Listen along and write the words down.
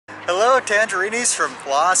Hello Tangerinis from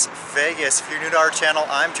Las Vegas. If you're new to our channel,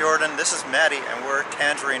 I'm Jordan, this is Maddie, and we're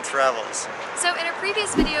Tangerine Travels. So in a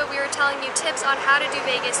previous video we were telling you tips on how to do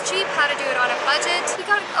Vegas cheap, how to do it on a budget. We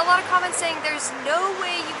got a lot of comments saying there's no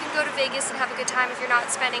way you can go to Vegas and have a good time if you're not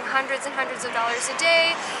spending hundreds and hundreds of dollars a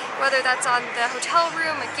day, whether that's on the hotel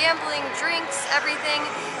room, gambling, drinks, everything.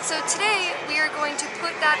 So today we are going to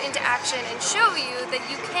put that into action and show you that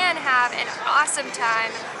you can have an awesome time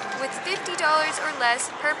with $50 or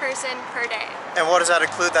less per person per day. And what does that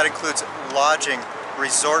include? That includes lodging,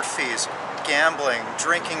 resort fees, gambling,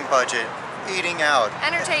 drinking budget, eating out,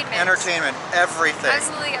 entertainment, everything.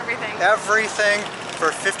 Absolutely everything. Everything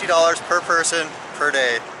for $50 per person per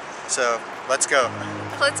day. So let's go.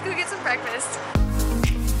 Let's go get some breakfast.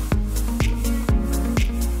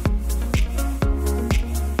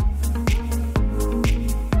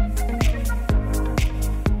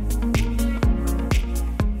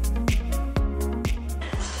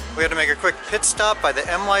 We had to make a quick pit stop by the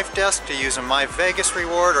M-Life desk to use a My Vegas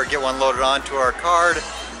reward or get one loaded onto our card,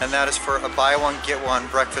 and that is for a buy one get one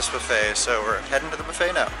breakfast buffet. So we're heading to the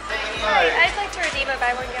buffet now. Hi, I'd like to redeem a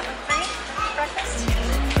buy one get one free breakfast.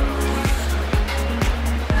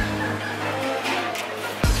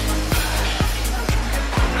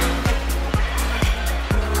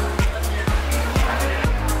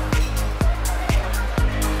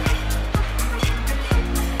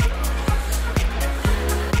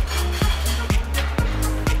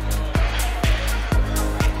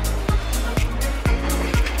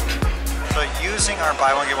 Using our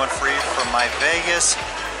buy one get one free from My Vegas,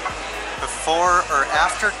 before or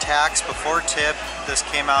after tax, before tip, this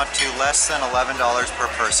came out to less than $11 per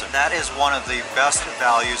person. That is one of the best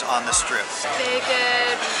values on the strip.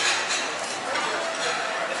 Bacon.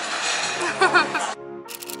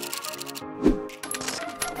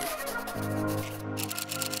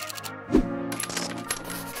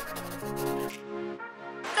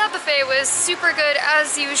 That buffet was super good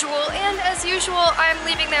as usual, and as usual I'm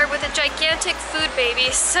leaving there with a gigantic food baby,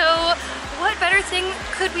 so what better thing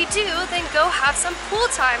could we do than go have some pool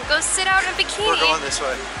time, go sit out in a bikini. We're going this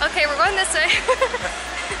way. Okay, we're going this way.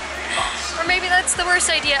 Or maybe that's the worst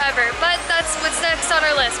idea ever, but that's what's next on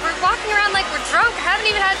our list. We're walking around like we're drunk, I haven't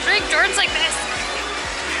even had a drink. Jordan's like this.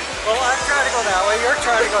 Well, I'm trying to go that way, you're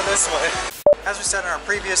trying to go this way. As we said in our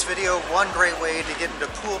previous video, one great way to get into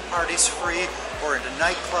pool parties free or into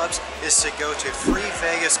nightclubs is to go to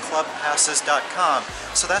freevegasclubpasses.com.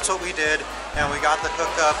 So that's what we did, and we got the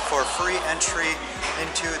hookup for free entry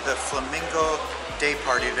into the Flamingo day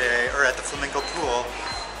party today, or at the Flamingo pool,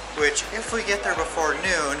 which if we get there before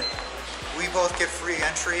noon, we both get free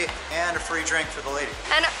entry and a free drink for the lady.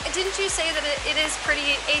 And didn't you say that it is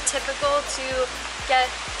pretty atypical to get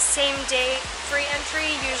same day free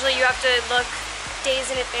entry? Usually you have to look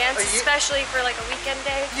days in advance, especially for like a weekend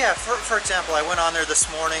day. Yeah, for example, I went on there this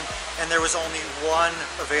morning and there was only one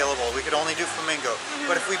available. We could only do Flamingo.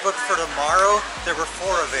 But if we booked for tomorrow, there were 4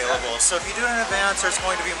 available. So if you do it in advance, there's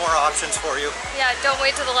going to be more options for you. Yeah, don't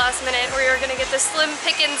wait till the last minute where you're going to get the slim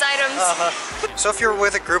pickings items. So if you're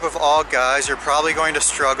with a group of all guys, you're probably going to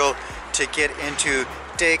struggle to get into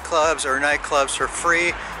day clubs or nightclubs for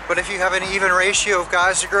free. But if you have an even ratio of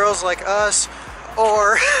guys to girls like us,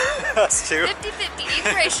 or us too, 50-50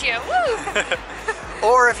 even ratio, woo!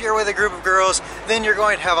 Or if you're with a group of girls, then you're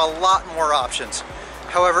going to have a lot more options.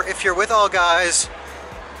 However, if you're with all guys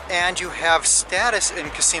and you have status in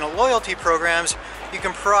casino loyalty programs, you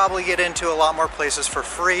can probably get into a lot more places for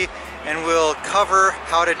free, and we'll cover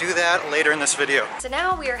how to do that later in this video. So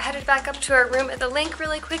now we are headed back up to our room at the link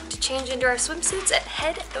really quick to change into our swimsuits and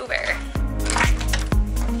head over.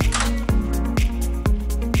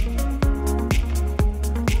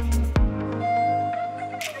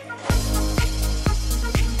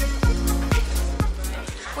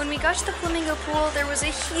 When we got to the Flamingo pool, there was a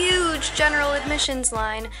huge general admissions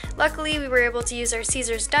line. Luckily, we were able to use our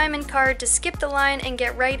Caesars Diamond card to skip the line and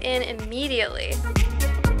get right in immediately.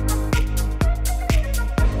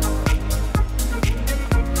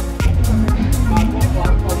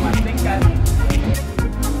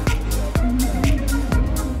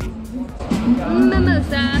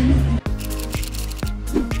 Mimosa.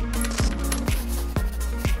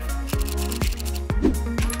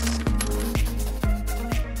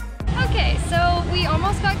 Okay, so we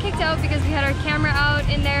almost got kicked out because we had our camera out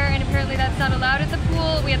in there, and apparently that's not allowed at the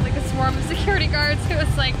pool. We had like a swarm of security guards. It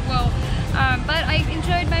was like, whoa. But I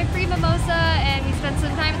enjoyed my free mimosa, and we spent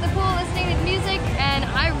some time at the pool listening to music, and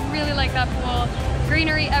I really like that pool.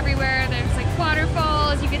 Greenery everywhere. There's like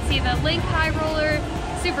waterfalls. You can see the lake high roller.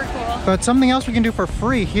 Super cool. But something else we can do for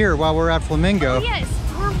free here while we're at Flamingo. Oh, yes,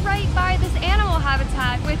 we're right by this animal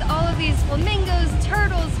habitat with all of these flamingos,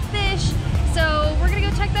 turtles, fish,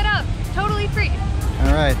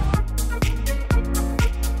 All right.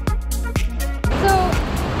 So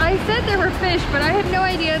I said there were fish, but I had no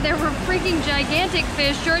idea there were freaking gigantic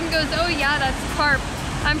fish. Jordan goes, oh yeah, that's carp.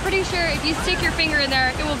 I'm pretty sure if you stick your finger in there,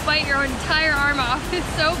 it will bite your entire arm off. It's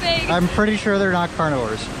so big. I'm pretty sure they're not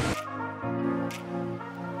carnivores.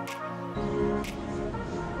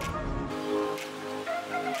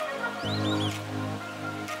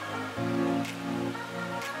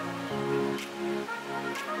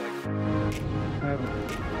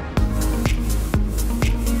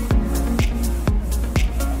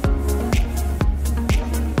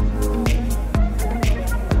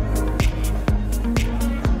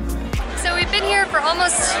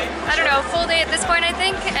 Almost, I don't know, full day at this point I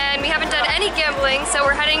think, and we haven't done any gambling, so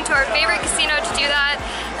we're heading to our favorite casino to do that,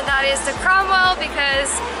 and that is the Cromwell, because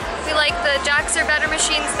we like the Jacks or Better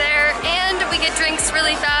machines there, and we get drinks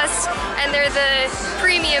really fast, and they're the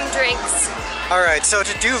premium drinks. Alright, so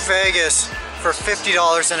to do Vegas for $50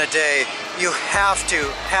 in a day, you have to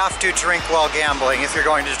drink while gambling if you're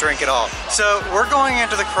going to drink at all. So we're going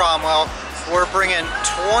into the Cromwell, we're bringing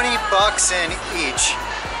 20 bucks in each.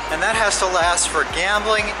 And that has to last for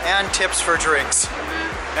gambling and tips for drinks.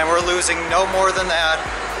 And we're losing no more than that,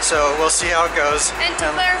 so we'll see how it goes. And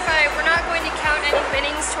to clarify, we're not going to count any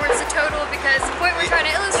winnings towards the total, because the point we're trying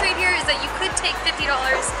to illustrate here is that you could take $50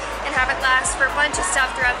 and have it last for a bunch of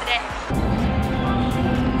stuff throughout the day.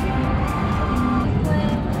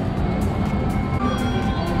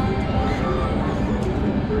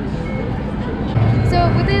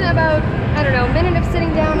 So within about, I don't know, a minute of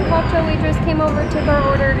sitting down, cocktail waitress came over, took our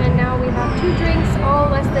order, and now we have 2 drinks, all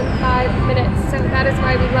less than 5 minutes. So that is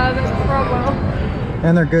why we love Cromwell.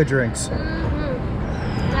 And they're good drinks.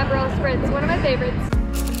 Aperol Spritz, one of my favorites.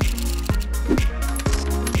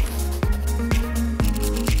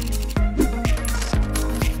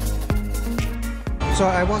 So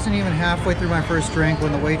I wasn't even halfway through my first drink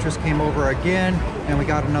when the waitress came over again, and we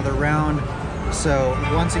got another round. So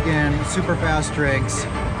once again, super fast drinks,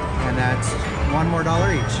 and that's $1 more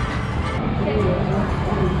each.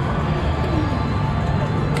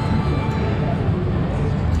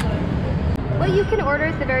 What you can order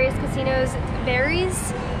at the various casinos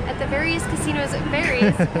varies. At the various casinos it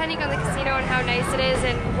varies depending on the casino and how nice it is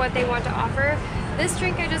and what they want to offer. This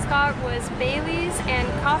drink I just got was Bailey's and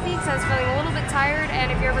coffee, because I was feeling a little bit tired,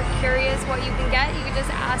 and if you're ever curious what you can get, you can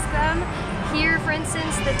just ask them. Here, for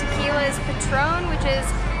instance, the tequila is Patron, which is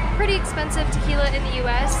pretty expensive tequila in the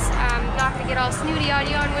US. Not gonna get all snooty on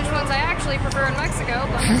you on which ones I actually prefer in Mexico,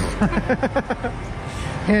 but...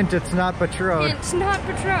 Hint, it's not Patron. Hint, not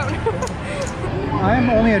Patron. I'm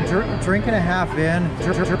only a drink and a half in,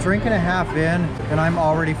 and I'm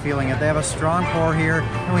already feeling it. They have a strong pour here,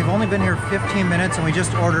 and we've only been here 15 minutes, and we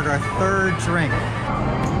just ordered our 3rd drink.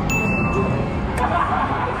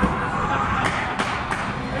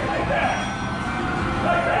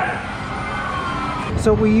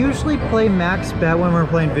 So we usually play max bet when we're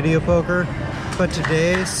playing video poker, but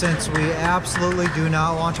today, since we absolutely do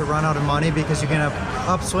not want to run out of money because you can have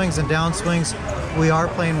upswings and downswings, we are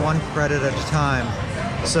playing 1 credit at a time.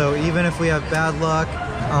 So even if we have bad luck,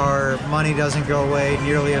 our money doesn't go away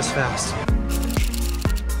nearly as fast.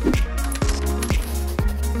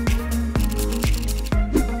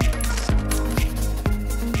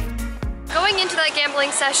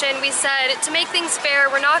 Session, we said to make things fair,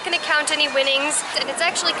 we're not going to count any winnings, and it's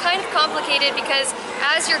actually kind of complicated because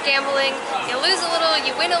as you're gambling, you lose a little,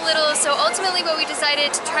 you win a little, so ultimately what we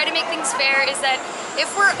decided to try to make things fair is that if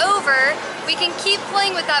we're over, we can keep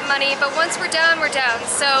playing with that money, but once we're down, we're down.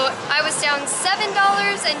 So I was down $7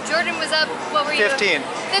 and Jordan was up, what were you? $15.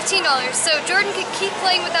 So Jordan could keep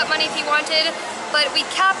playing with that money if he wanted, but we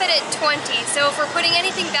cap it at 20. So if we're putting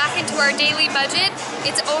anything back into our daily budget,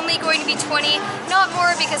 it's only going to be 20, not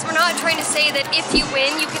more, because we're not trying to say that if you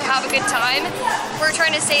win, you can have a good time. We're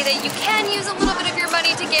trying to say that you can use a little bit of your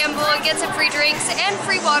money to gamble and get some free drinks and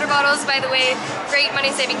free water bottles, by the way, great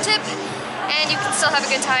money-saving tip. And you can still have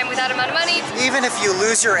a good time with that amount of money. Even if you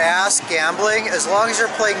lose your ass gambling, as long as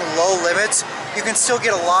you're playing low limits, you can still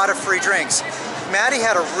get a lot of free drinks. Maddie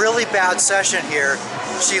had a really bad session here.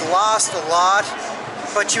 She lost a lot,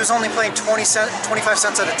 but she was only playing 25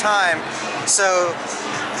 cents at a time. So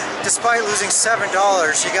despite losing $7,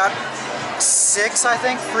 she got 6, I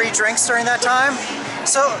think, free drinks during that time.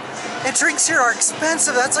 So, and drinks here are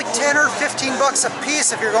expensive. That's like 10 or 15 bucks a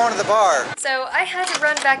piece if you're going to the bar. So I had to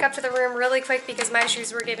run back up to the room really quick because my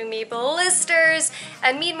shoes were giving me blisters.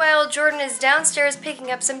 And meanwhile, Jordan is downstairs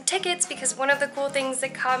picking up some tickets because one of the cool things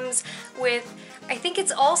that comes with, I think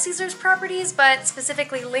it's all Caesars properties, but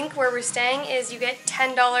specifically Link where we're staying, is you get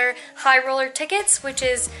 $10 high roller tickets, which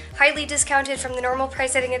is highly discounted from the normal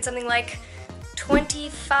price. I think it's something like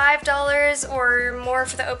 $25 or more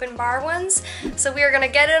for the open bar ones. So we are gonna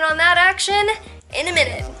get in on that action in a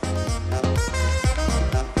minute.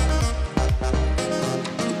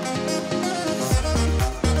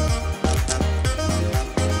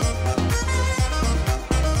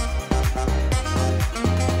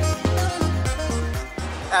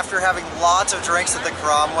 After having lots of drinks at the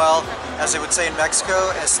Cromwell, as they would say in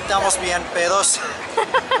Mexico, estamos bien pedos.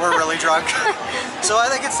 We're really drunk. So I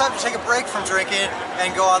think it's time to take a break from drinking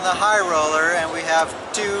and go on the high roller, and we have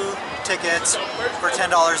 2 tickets for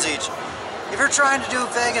 $10 each. If you're trying to do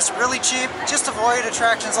Vegas really cheap, just avoid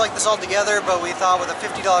attractions like this altogether, but we thought with a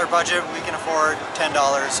 $50 budget, we can afford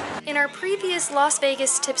 $10. In our previous Las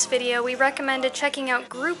Vegas tips video, we recommended checking out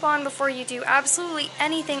Groupon before you do absolutely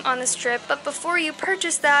anything on this trip, but before you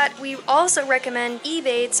purchase that, we also recommend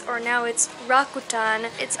Ebates, or now it's Rakuten.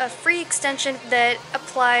 It's a free extension that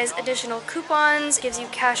applies additional coupons, gives you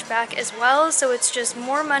cash back as well, so it's just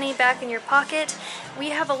more money back in your pocket. We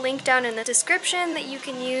have a link down in the description that you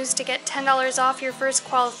can use to get $10 off your first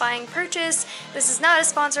qualifying purchase. This is not a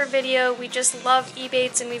sponsored video, we just love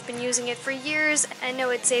Ebates and we've been using it for years. I know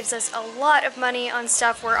it saves us a lot of money on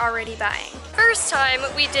stuff we're already buying. First time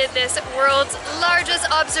we did this world's largest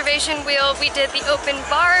observation wheel, we did the open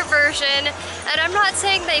bar version, and I'm not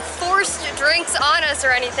saying they forced drinks on us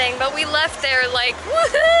or anything, but we left there like,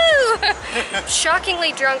 woohoo!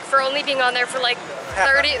 Shockingly drunk for only being on there for like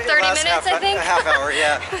 30 minutes, I think. A half hour,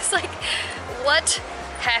 yeah. It was like, what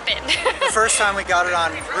happened? The first time we got it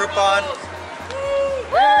on Groupon.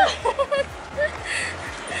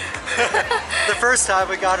 The first time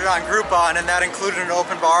we got it on Groupon, and that included an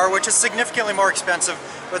open bar, which is significantly more expensive,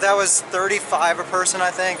 but that was $35 a person,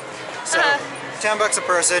 I think. So $10 a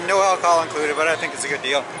person, no alcohol included, but I think it's a good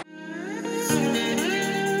deal.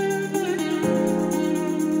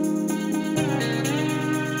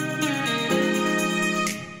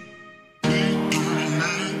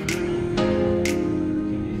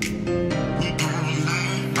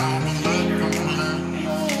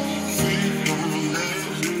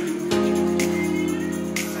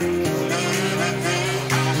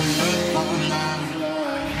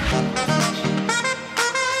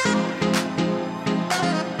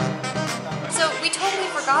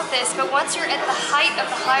 This, but once you're at the height of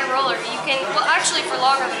the high roller, you can, well actually for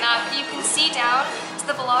longer than that, but you can see down to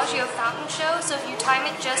the Bellagio fountain show, so if you time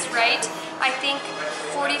it just right, I think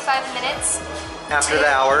 45 minutes after the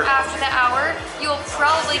hour, you'll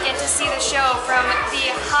probably get to see the show from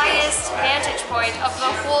the highest vantage point of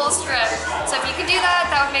the whole strip. So if you can do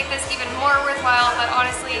that, that would make this even more worthwhile, but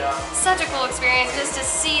honestly, such a cool experience just to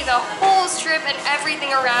see the whole strip and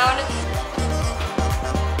everything around.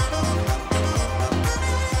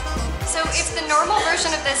 So if the normal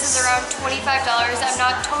version of this is around $25, I'm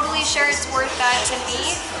not totally sure it's worth that to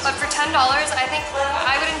me, but for $10, I think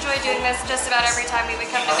I would enjoy doing this just about every time we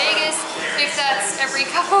would come to Vegas, if that's every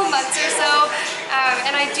couple months or so.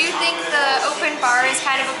 And I do think the open bar is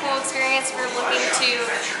kind of a cool experience if you're looking to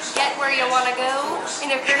get where you want to go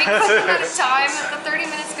in a very quick amount of time. The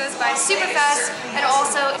 30 minutes goes by super fast, and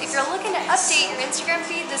also if you're looking to update your Instagram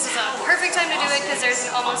feed, this is a perfect time to do it because there's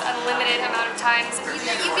an almost unlimited amount of times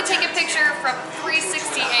that you can take a picture from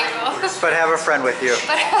 360 angle. But have a friend with you.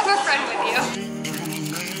 But have a friend with you.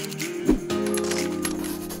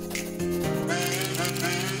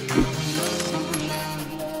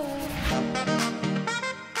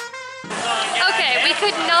 Okay, we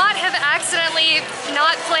could not have accidentally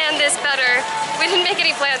not planned this better. We didn't make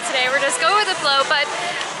any plans today, we're just going with the flow, but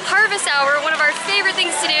Harvest Hour, one of our favorite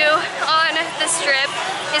things to do on the strip,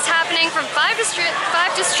 is happening from 5 to 6,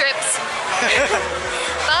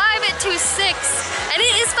 and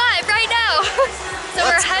it is 5 right now. So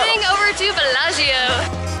we're heading over to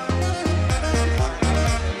Bellagio.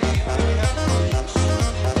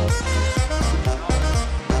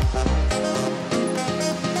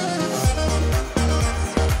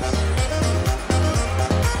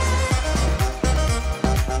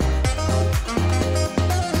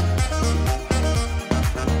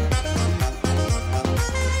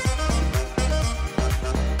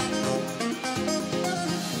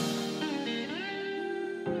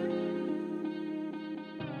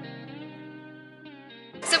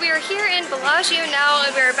 So we are here in Bellagio now,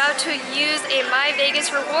 and we're about to use a My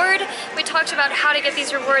Vegas reward. We talked about how to get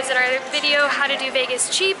these rewards in our video, how to do Vegas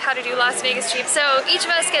cheap, how to do Las Vegas cheap. So each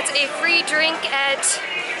of us gets a free drink at,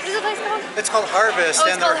 what is the place called? It's called Harvest,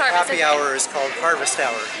 and their happy hour is called Harvest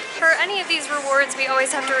Hour. For any of these rewards, we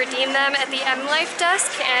always have to redeem them at the M-Life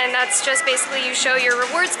desk, and that's just basically you show your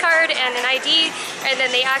rewards card and an ID, and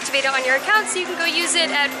then they activate it on your account so you can go use it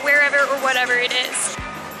at wherever or whatever it is.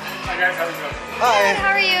 Hi guys, how's it going? Hi. Good,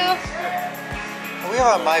 how are you? We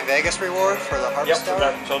have a My Vegas reward for the Harvest Hour.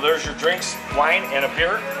 Yep, so there's your drinks, wine, and a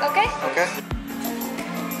beer. Okay. Okay.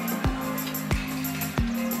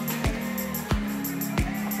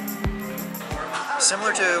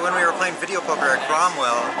 Similar to when we were playing video poker at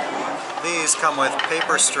Cromwell, these come with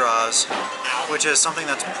paper straws, which is something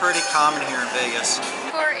that's pretty common here in Vegas.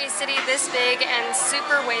 For a city this big and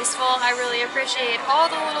super wasteful, I really appreciate all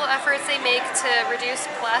the little efforts they make to reduce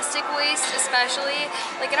plastic waste, especially.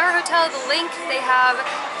 Like in our hotel, the Link, they have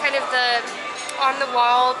kind of the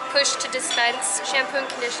on-the-wall push-to-dispense shampoo and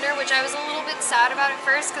conditioner, which I was a little bit sad about at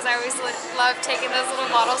first because I always love taking those little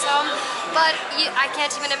bottles home. But I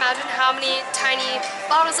can't even imagine how many tiny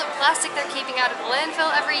bottles of plastic they're keeping out of the landfill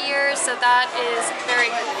every year, so that is very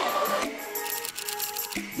good.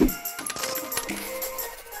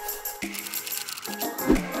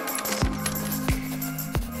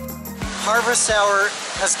 Harvest Hour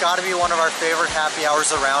has got to be one of our favorite happy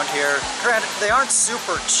hours around here. Granted, they aren't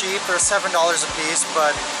super cheap, they're $7 a piece,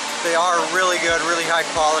 but they are really good, really high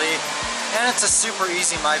quality, and it's a super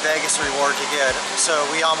easy My Vegas reward to get, so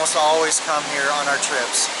we almost always come here on our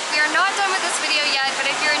trips. We are not done with this video yet, but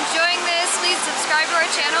if you're enjoying this, please subscribe to our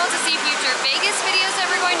channel to see future Vegas videos that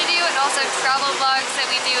we're going to do, and also travel vlogs that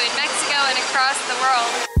we do in Mexico and across the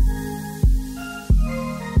world.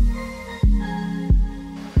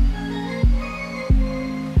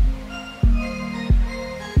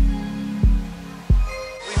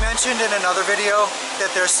 Mentioned in another video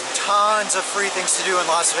that there's tons of free things to do in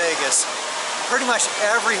Las Vegas. Pretty much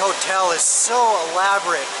every hotel is so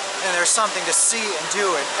elaborate and there's something to see and do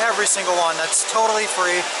in every single one that's totally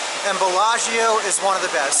free, and Bellagio is one of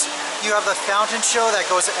the best. You have the fountain show that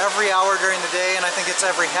goes every hour during the day, and I think it's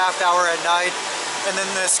every half hour at night. And then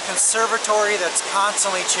this conservatory that's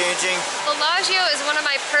constantly changing. Bellagio is one of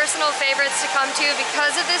my personal favorites to come to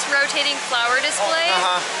because of this rotating flower display.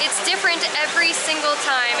 It's different every single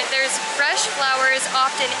time. There's fresh flowers,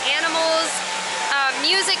 often animals,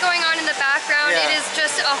 music going on in the background. Yeah. It is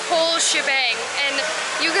just a whole shebang. And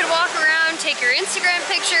you could walk around, take your Instagram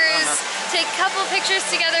pictures, take a couple pictures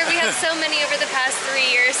together. We had so many over the past 3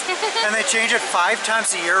 years. And they change it 5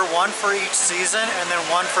 times a year, one for each season, and then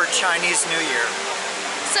one for Chinese New Year.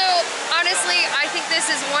 So honestly, I think this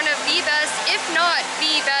is one of the best, if not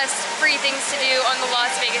the best, free things to do on the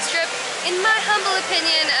Las Vegas Strip, in my humble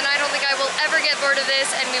opinion, and I don't think I will ever get bored of this,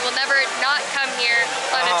 and we will never not come here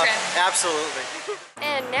on a trip. Absolutely.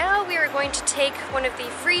 And now we are going to take one of the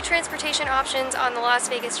free transportation options on the Las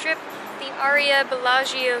Vegas Strip, the Aria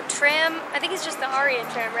Bellagio tram. I think it's just the Aria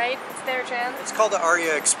tram, right? It's their tram. It's called the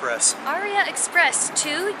Aria Express. Aria Express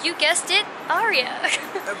to, you guessed it, Aria.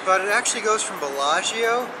 But it actually goes from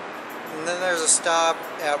Bellagio, and then there's a stop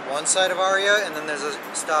at one side of Aria, and then there's a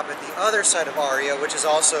stop at the other side of Aria, which is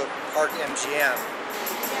also Park MGM.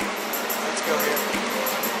 Let's go here.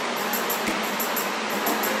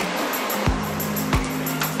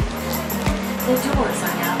 The doors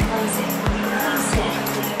are now closing. Please stand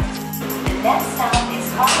clear. The next stop is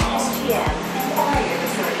Park MGM and Aria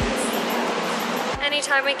Resort Casino.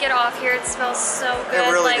 Anytime we get off here, it smells so good.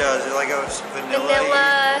 It really does. It like a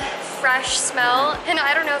vanilla, fresh smell. And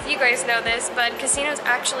I don't know if you guys know this, but casinos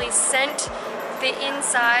actually sent the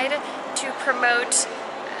inside to promote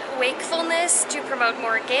wakefulness, to promote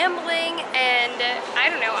more gambling, and I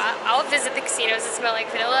don't know, I'll visit the casinos that smell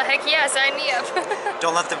like vanilla. Heck yeah, sign me up.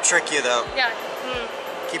 Don't let them trick you though. Yeah.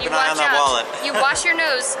 Keep an eye on that wallet. You wash your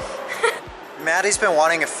nose. Maddie's been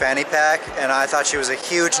wanting a fanny pack, and I thought she was a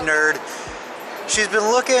huge nerd. She's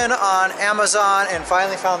been looking on Amazon and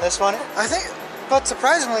finally found this one. But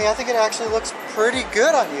surprisingly, I think it actually looks pretty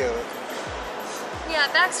good on you. Yeah,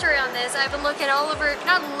 backstory on this, I've been looking all over,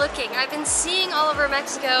 I've been seeing all over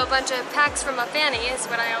Mexico a bunch of packs from a fanny, is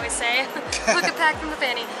what I always say. Look a pack from the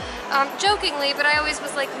fanny. Jokingly, but I always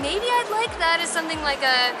was like, maybe I'd like that as something like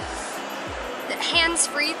a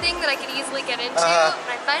hands-free thing that I could easily get into. And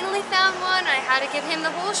I finally found one, and I had to give him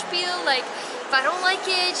the whole spiel, like, if I don't like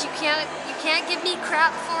it, you can't give me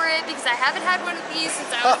crap for it, because I haven't had one of these since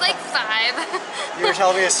I was like 5. You were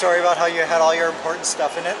telling me a story about how you had all your important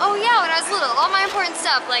stuff in it? Oh yeah, when I was little, all my important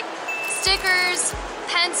stuff, like stickers,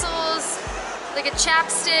 pencils, like a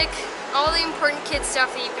chapstick, all the important kid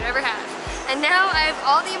stuff that you could ever have. And now I have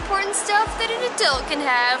all the important stuff that an adult can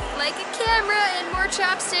have, like a camera and more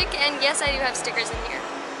chapstick, and yes, I do have stickers in here.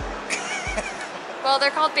 Well,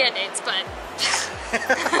 they're called Band-Aids, but...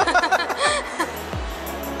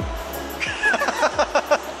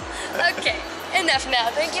 Okay, enough now.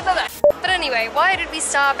 Thank you, bye-bye. But anyway, why did we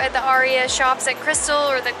stop at the Aria shops at Crystal,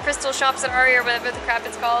 or the Crystal shops at Aria, or whatever the crap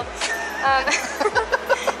it's called?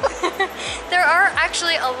 There are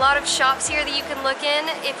actually a lot of shops here that you can look in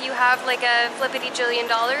if you have like a flippity-jillion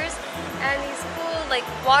dollars, and these cool like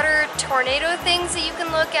water tornado things that you can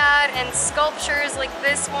look at, and sculptures like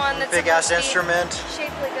this one that's big ass instrument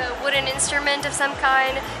shaped like a wooden instrument of some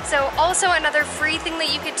kind. So also another free thing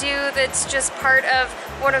that you could do that's just part of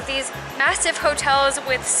one of these massive hotels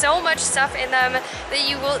with so much stuff in them that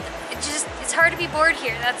you will it's hard to be bored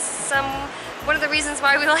here. That's one of the reasons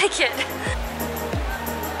why we like it.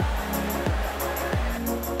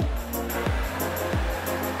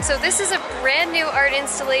 So this is a brand new art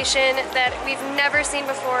installation that we've never seen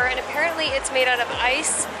before, and apparently it's made out of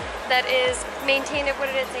ice that is maintained at, what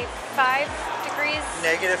did it say, 5 degrees?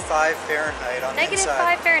 -5 Fahrenheit on the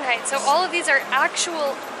inside. -5 Fahrenheit. So all of these are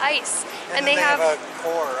actual ice. And they have a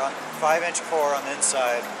core, 5-inch core on the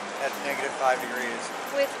inside at -5 degrees.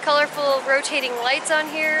 With colorful rotating lights on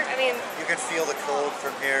here. I mean, you can feel the cold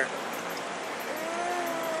from here.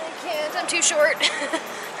 I can't, I'm too short.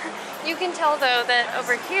 You can tell though that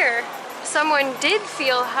over here, someone did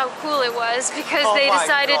feel how cool it was because they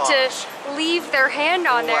decided to leave their hand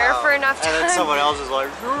on there for enough time. And then someone else is like,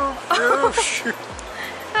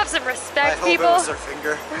 have some respect, I people. hope it was their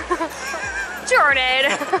finger.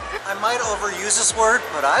 Jordan. I might overuse this word,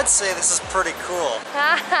 but I'd say this is pretty cool.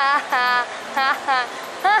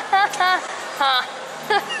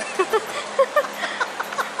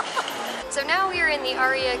 So now we are in the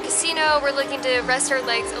Aria Casino. We're looking to rest our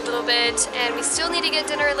legs a little bit, and we still need to get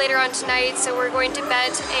dinner later on tonight, so we're going to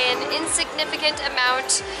bet an insignificant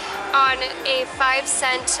amount on a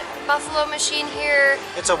 5-cent buffalo machine here.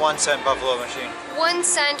 It's a 1-cent buffalo machine. 1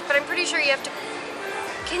 cent, but I'm pretty sure you have to...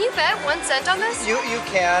 Can you bet 1 cent on this? You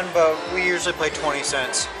can, but we usually play 20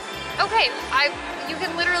 cents. Okay, you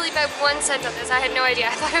can literally bet 1 cent on this. I had no idea.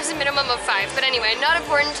 I thought it was a minimum of 5, but anyway, not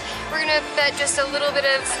important. We're gonna bet just a little bit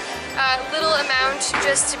of little amount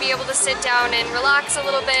just to be able to sit down and relax a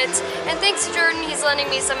little bit. And thanks to Jordan, he's lending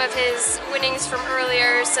me some of his winnings from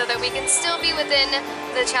earlier so that we can still be within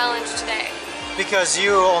the challenge today. Because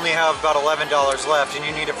you only have about $11 left and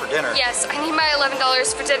you need it for dinner. Yes, I need my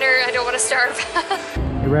 $11 for dinner. I don't want to starve.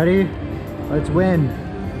 You ready? Let's win.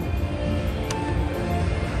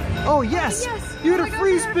 Oh yes! Yes! You had Oh a my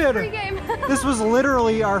free gosh, spin! free game. This was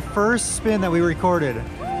literally our first spin that we recorded.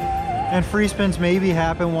 And free spins maybe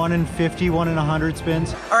happen 1 in 50, 1 in 100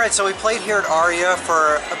 spins. Alright, so we played here at Aria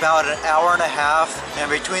for about an hour and a half,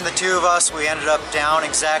 and between the two of us we ended up down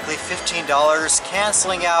exactly $15,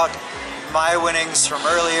 canceling out my winnings from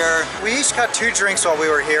earlier. We each got 2 drinks while we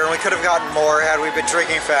were here, and we could have gotten more had we been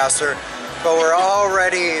drinking faster, but we're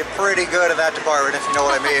already pretty good at that department, if you know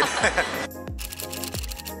what I mean.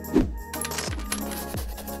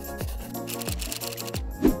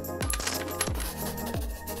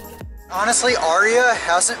 Honestly, Aria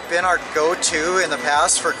hasn't been our go-to in the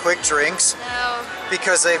past for quick drinks. No.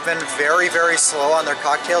 Because they've been very, very slow on their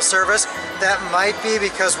cocktail service. That might be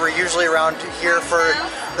because we're usually around here for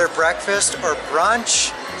their breakfast or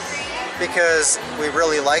brunch, because we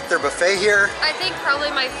really like their buffet here. I think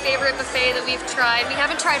probably my favorite buffet that we've tried, we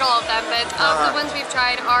haven't tried all of them, but of the ones we've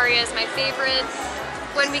tried, Aria is my favorite.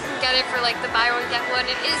 When we can get it for like the buy one get one,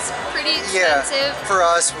 it is pretty expensive. Yeah, for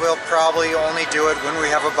us, we'll probably only do it when we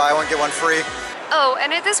have a buy one get one free. Oh,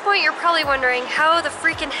 and at this point you're probably wondering, how the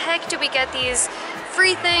freaking heck do we get these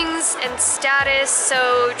free things and status?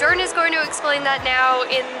 So Jordan is going to explain that now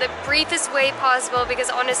in the briefest way possible, because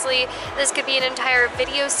honestly this could be an entire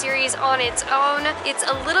video series on its own. It's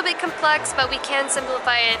a little bit complex, but we can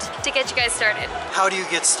simplify it to get you guys started. How do you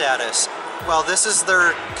get status? Well, this is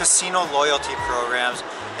their casino loyalty programs,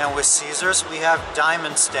 and with Caesars we have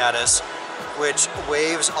diamond status, which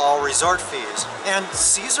waives all resort fees. And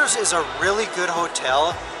Caesars is a really good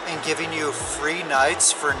hotel in giving you free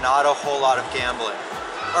nights for not a whole lot of gambling.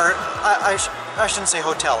 Or I shouldn't say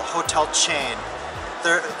hotel chain.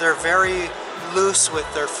 They're very loose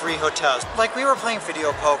with their free hotels. Like, we were playing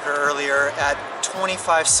video poker earlier at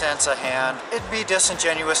 25 cents a hand. It'd be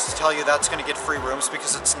disingenuous to tell you that's going to get free rooms,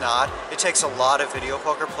 because it's not. It takes a lot of video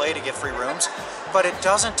poker play to get free rooms, but it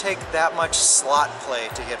doesn't take that much slot play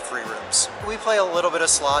to get free rooms. We play a little bit of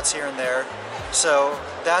slots here and there, so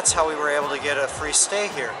that's how we were able to get a free stay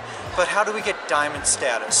here. But how do we get diamond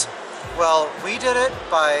status? Well, we did it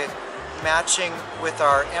by matching with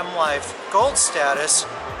our M-Life Gold status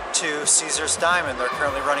to Caesars Diamond. They're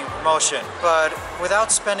currently running a promotion. But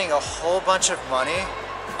without spending a whole bunch of money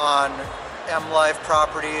on M-Life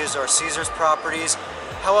properties or Caesars properties,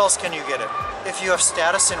 how else can you get it? If you have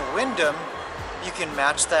status in Wyndham, you can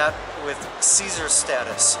match that with Caesars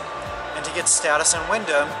status. And to get status in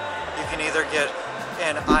Wyndham, you can either get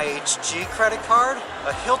an IHG credit card,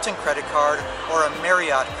 a Hilton credit card, or a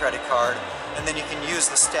Marriott credit card. and then you can use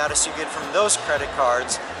the status you get from those credit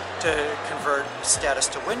cards to convert status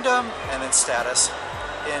to Wyndham and then status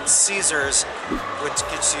in Caesars, which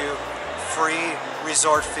gets you free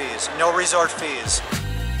resort fees. No resort fees.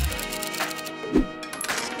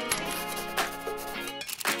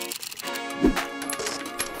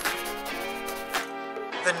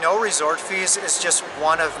 The no resort fees is just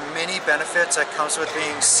one of many benefits that comes with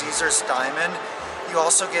being Caesars Diamond. You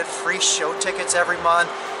also get free show tickets every month,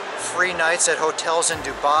 free nights at hotels in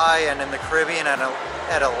Dubai and in the Caribbean and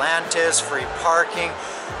at Atlantis, free parking,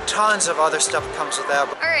 tons of other stuff comes with that.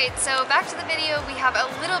 Alright, so back to the video. We have a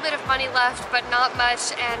little bit of money left, but not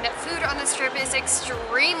much, and food on the Strip is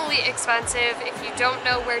extremely expensive if you don't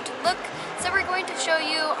know where to look. So we're going to show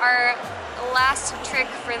you our last trick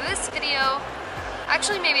for this video.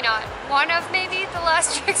 Actually, maybe not. One of maybe the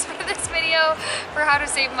last tricks for this video for how to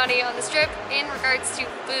save money on the Strip in regards to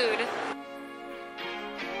food.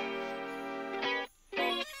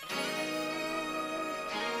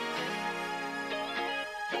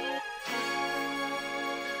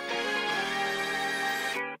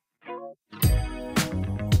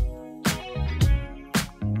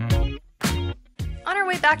 On our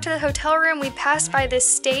way back to the hotel room, we passed by this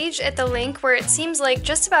stage at the Link where it seems like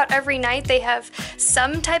just about every night they have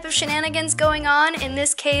some type of shenanigans going on. In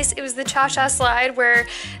this case, it was the Cha-Cha slide where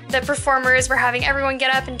the performers were having everyone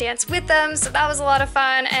get up and dance with them, so that was a lot of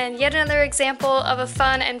fun, and yet another example of a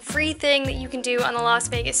fun and free thing that you can do on the Las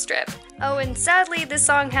Vegas Strip. Oh, and sadly, this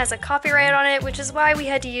song has a copyright on it, which is why we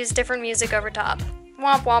had to use different music over top.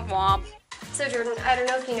 Womp womp womp. So Jordan, I don't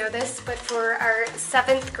know if you know this, but for our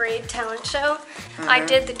 7th grade talent show, I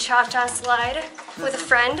did the Cha-Cha slide with a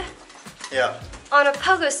friend. Yeah. On a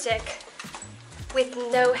pogo stick with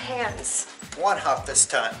no hands. One hop this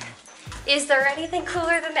time. Is there anything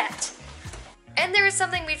cooler than that? And there was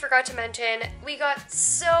something we forgot to mention. We got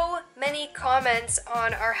so many comments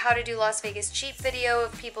on our How to Do Las Vegas Cheap video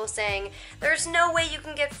of people saying, there's no way you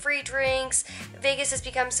can get free drinks, Vegas has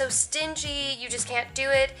become so stingy, you just can't do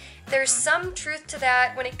it. There's some truth to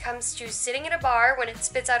that when it comes to sitting at a bar when it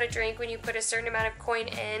spits out a drink when you put a certain amount of coin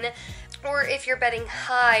in, or if you're betting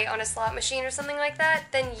high on a slot machine or something like that,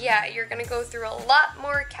 then yeah, you're gonna go through a lot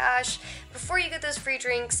more cash before you get those free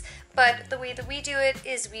drinks. But the way that we do it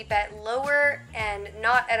is we bet lower and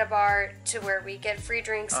not at a bar to where we get free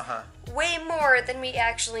drinks way more than we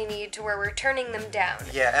actually need to where we're turning them down.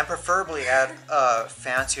 Yeah, and preferably at a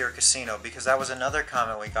fancier casino, because that was another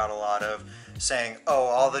comment we got a lot of, saying,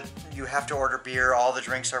 oh, you have to order beer, all the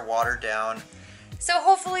drinks are watered down. So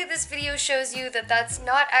hopefully this video shows you that that's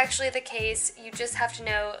not actually the case. You just have to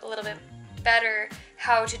know a little bit better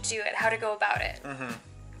how to do it, how to go about it.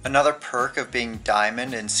 Another perk of being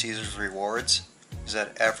Diamond in Caesars Rewards is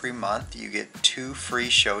that every month you get 2 free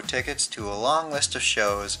show tickets to a long list of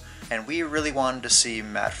shows, and we really wanted to see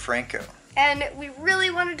Matt Franco. And we really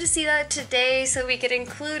wanted to see that today so we could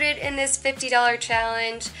include it in this $50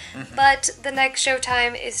 challenge. But the next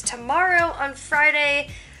showtime is tomorrow on Friday,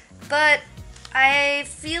 but I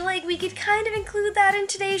feel like we could kind of include that in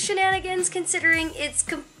today's shenanigans considering it's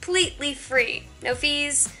completely free. No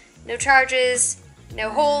fees, no charges, no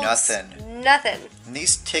holds. Nothing. And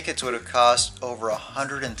these tickets would have cost over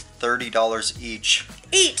 $130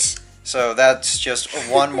 each. So that's just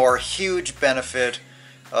one more huge benefit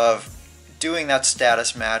of doing that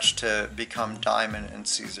status match to become Diamond in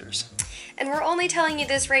Caesars. And we're only telling you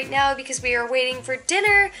this right now because we are waiting for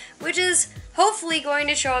dinner, which is hopefully going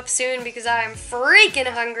to show up soon because I'm freaking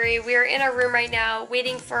hungry. We're in our room right now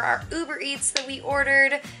waiting for our Uber Eats that we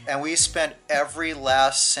ordered. And we spent every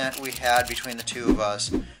last cent we had between the two of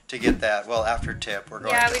us to get that. Well, after tip,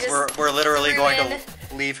 we're literally going to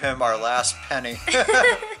leave him our last penny.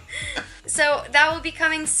 So that will be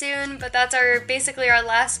coming soon, but that's basically our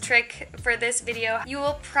last trick for this video. You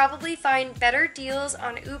will probably find better deals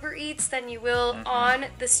on Uber Eats than you will on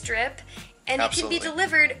the Strip, and it can be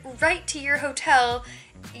delivered right to your hotel.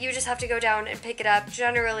 You just have to go down and pick it up.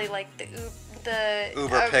 Generally, like the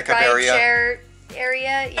Uber pickup area.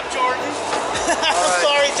 Jordan. I'm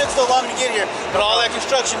sorry it took so long to get here, but all that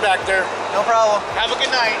construction back there. No problem. Have a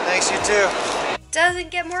good night. Thanks, you too.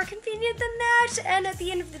 Doesn't get more convenient than that, and at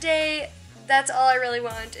the end of the day, that's all I really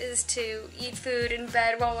want is to eat food in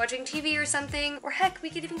bed while watching TV or something, or heck, we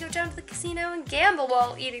could even go down to the casino and gamble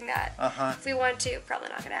while eating that. If we want to. Probably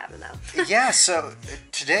not gonna happen though. Yeah, so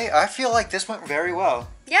today I feel like this went very well.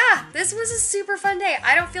 Yeah, this was a super fun day.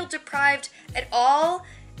 I don't feel deprived at all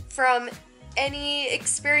from any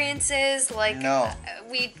experiences. Like, no.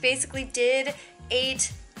 We basically did,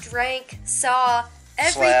 ate, drank, saw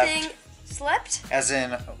everything. Slept? As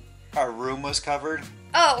in, our room was covered.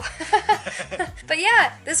 Oh, but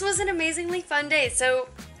yeah, this was an amazingly fun day. So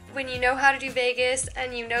when you know how to do Vegas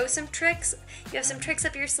and you know some tricks, you have some tricks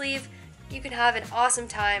up your sleeve, you can have an awesome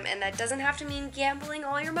time, and that doesn't have to mean gambling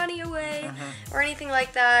all your money away or anything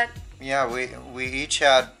like that. Yeah, we each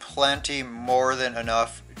had plenty more than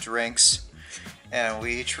enough drinks, and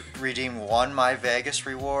we each redeemed one My Vegas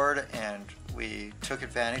reward, and we took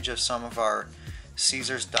advantage of some of our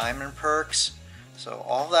Caesar's Diamond perks. So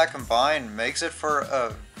all that combined makes it for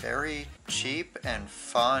a very cheap and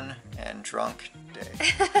fun and drunk day.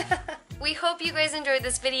 We hope you guys enjoyed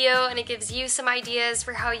this video and it gives you some ideas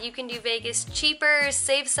for how you can do Vegas cheaper,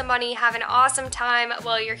 save some money, have an awesome time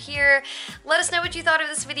while you're here. Let us know what you thought of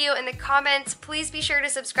this video in the comments. Please be sure to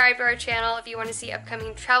subscribe to our channel if you want to see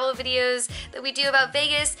upcoming travel videos that we do about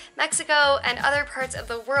Vegas, Mexico, and other parts of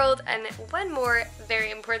the world. And one more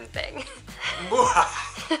very important thing.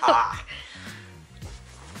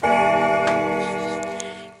 Gong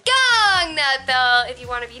that bell if you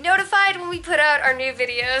want to be notified when we put out our new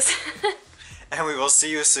videos. And we will see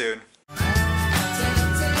you soon.